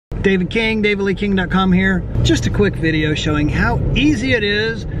David King, davidleeking.com here. Just a quick video showing how easy it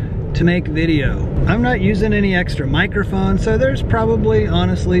is to make video. I'm not using any extra microphone, so there's probably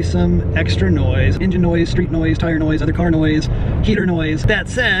honestly some extra noise. Engine noise, street noise, tire noise, other car noise, heater noise. That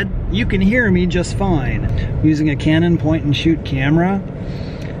said, you can hear me just fine. I'm using a Canon point and shoot camera,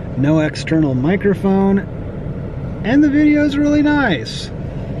 no external microphone, and the video is really nice.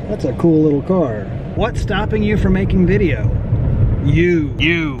 That's a cool little car. What's stopping you from making video? You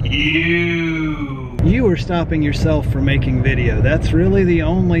are stopping yourself from making video. That's really the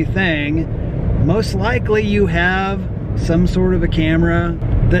only thing. Most likely you have some sort of a camera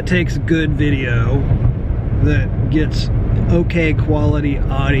that takes good video, that gets okay quality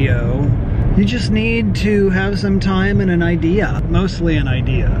audio. You just need to have some time and an idea, mostly an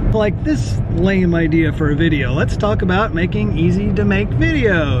idea. Like this lame idea for a video. Let's talk about making easy to make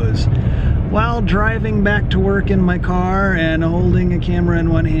videos while driving back to work in my car and holding a camera in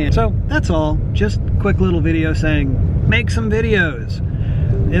one hand. So that's all, just a quick little video saying, make some videos.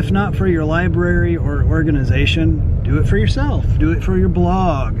 If not for your library or organization, do it for yourself. Do it for your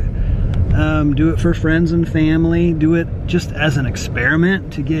blog. Do it for friends and family. Do it just as an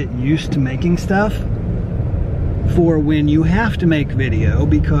experiment to get used to making stuff for when you have to make video,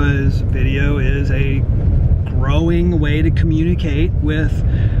 because video is a growing way to communicate with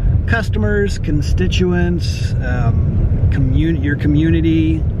customers, constituents, your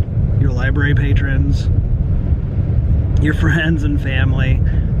community, your library patrons, your friends and family.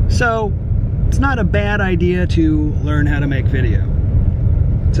 So it's not a bad idea to learn how to make video.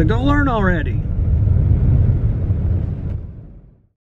 So go learn already.